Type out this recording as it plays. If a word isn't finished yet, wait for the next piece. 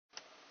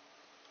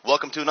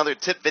Welcome to another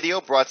tip video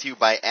brought to you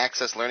by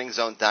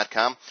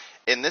AccessLearningZone.com.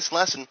 In this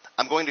lesson,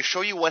 I'm going to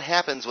show you what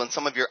happens when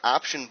some of your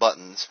option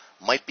buttons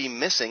might be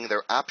missing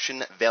their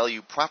option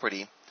value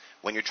property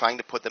when you're trying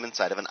to put them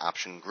inside of an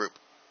option group.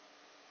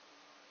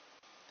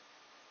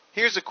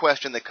 Here's a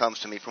question that comes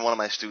to me from one of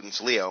my students,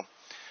 Leo,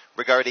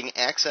 regarding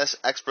Access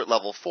Expert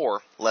Level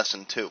 4,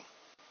 Lesson 2.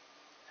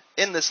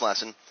 In this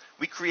lesson,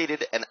 we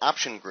created an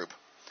option group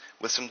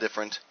with some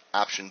different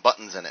option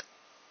buttons in it.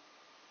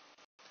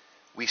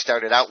 We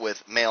started out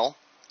with male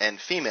and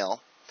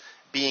female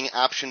being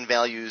option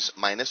values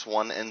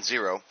 -1 and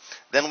 0.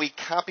 Then we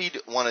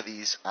copied one of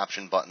these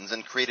option buttons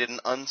and created an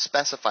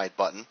unspecified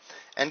button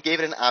and gave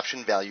it an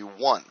option value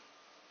 1.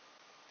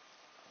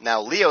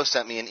 Now Leo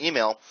sent me an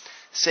email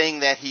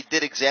saying that he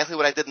did exactly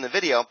what I did in the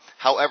video,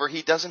 however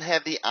he doesn't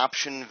have the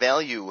option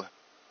value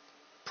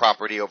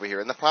property over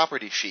here in the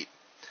property sheet.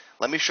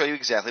 Let me show you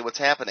exactly what's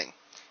happening.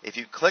 If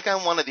you click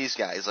on one of these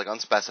guys, like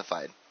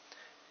unspecified,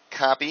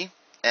 copy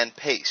and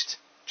paste,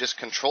 just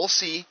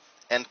Control-C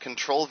and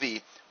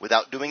Control-V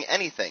without doing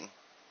anything,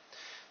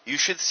 you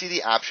should see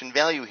the option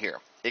value here.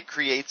 It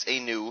creates a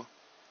new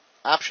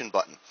option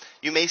button.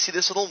 You may see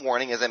this little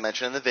warning, as I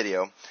mentioned in the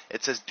video.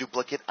 It says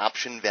duplicate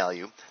option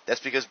value. That's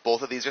because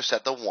both of these are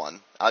set to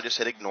 1. I'll just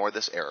hit ignore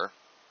this error.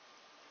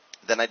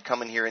 Then I'd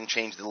come in here and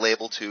change the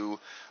label to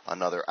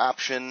another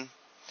option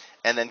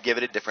and then give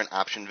it a different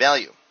option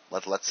value.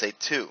 Let's say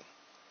 2,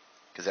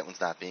 because that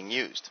one's not being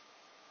used.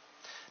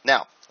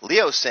 Now,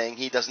 Leo's saying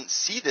he doesn't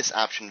see this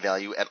option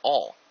value at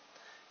all.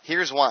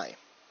 Here's why.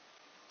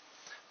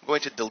 I'm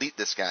going to delete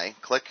this guy.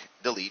 Click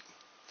delete.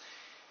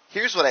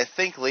 Here's what I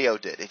think Leo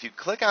did. If you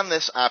click on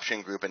this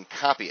option group and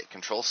copy it,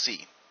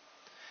 Control-C,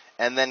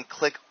 and then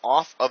click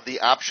off of the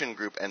option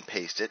group and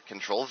paste it,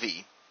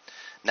 Control-V,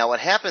 now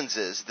what happens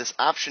is this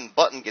option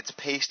button gets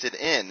pasted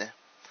in,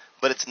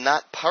 but it's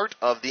not part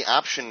of the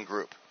option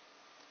group.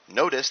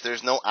 Notice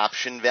there's no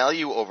option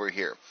value over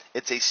here.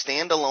 It's a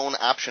standalone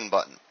option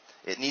button.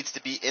 It needs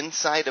to be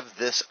inside of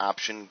this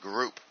option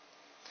group.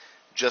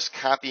 Just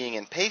copying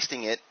and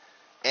pasting it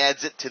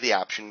adds it to the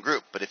option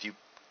group. But if you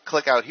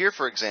click out here,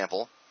 for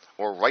example,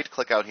 or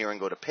right-click out here and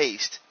go to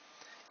paste,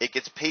 it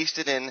gets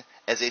pasted in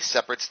as a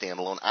separate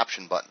standalone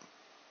option button.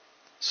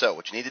 So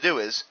what you need to do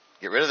is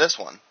get rid of this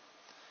one,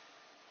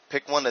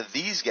 pick one of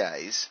these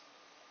guys,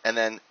 and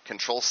then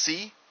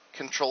Control-C,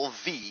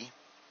 Control-V,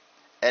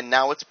 and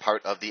now it's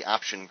part of the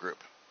option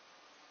group.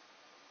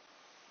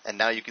 And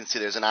now you can see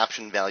there's an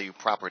option value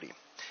property.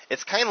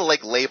 It's kind of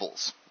like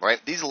labels, right?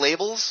 These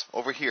labels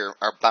over here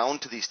are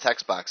bound to these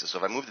text boxes. So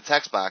if I move the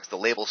text box, the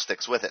label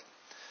sticks with it.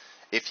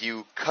 If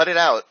you cut it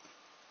out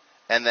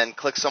and then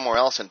click somewhere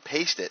else and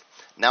paste it,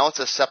 now it's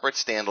a separate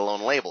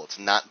standalone label. It's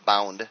not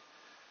bound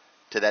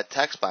to that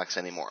text box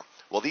anymore.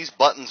 Well, these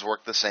buttons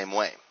work the same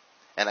way.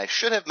 And I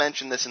should have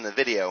mentioned this in the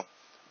video,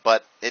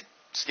 but it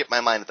skipped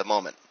my mind at the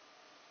moment.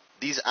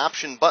 These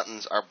option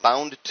buttons are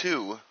bound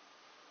to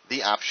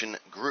the option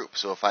group.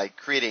 So if I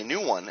create a new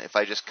one, if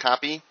I just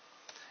copy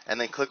and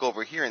then click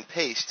over here and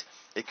paste,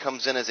 it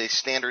comes in as a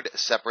standard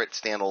separate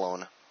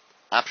standalone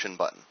option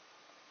button.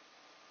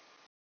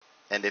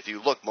 And if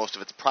you look, most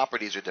of its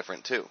properties are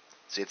different too.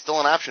 See, it's still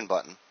an option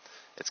button.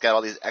 It's got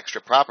all these extra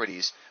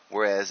properties,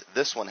 whereas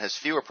this one has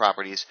fewer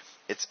properties.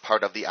 It's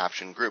part of the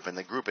option group, and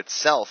the group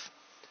itself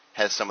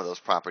has some of those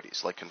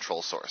properties, like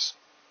control source.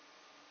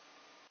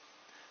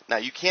 Now,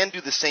 you can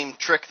do the same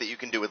trick that you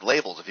can do with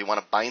labels. If you want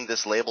to bind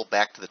this label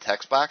back to the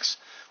text box,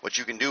 what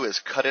you can do is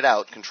cut it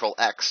out,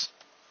 Control-X,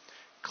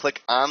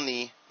 click on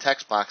the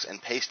text box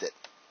and paste it.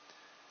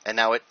 And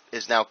now it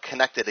is now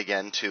connected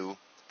again to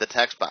the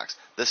text box.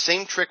 The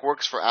same trick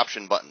works for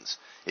option buttons.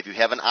 If you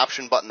have an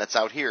option button that's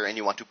out here and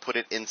you want to put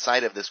it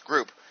inside of this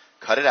group,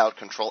 cut it out,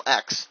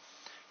 Control-X,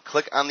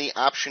 click on the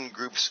option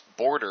group's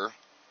border,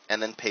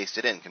 and then paste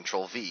it in,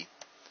 Control-V.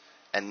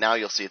 And now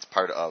you'll see it's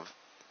part of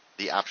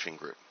the option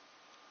group.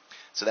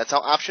 So that's how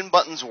option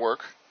buttons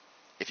work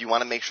if you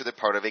want to make sure they're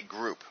part of a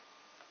group.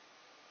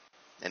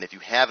 And if you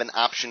have an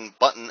option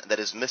button that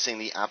is missing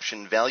the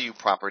option value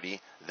property,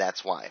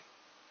 that's why.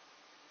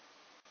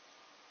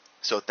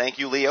 So thank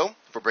you, Leo,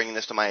 for bringing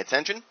this to my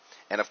attention.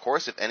 And of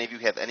course, if any of you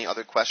have any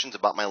other questions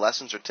about my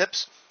lessons or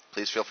tips,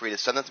 please feel free to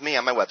send them to me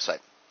on my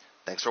website.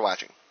 Thanks for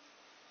watching.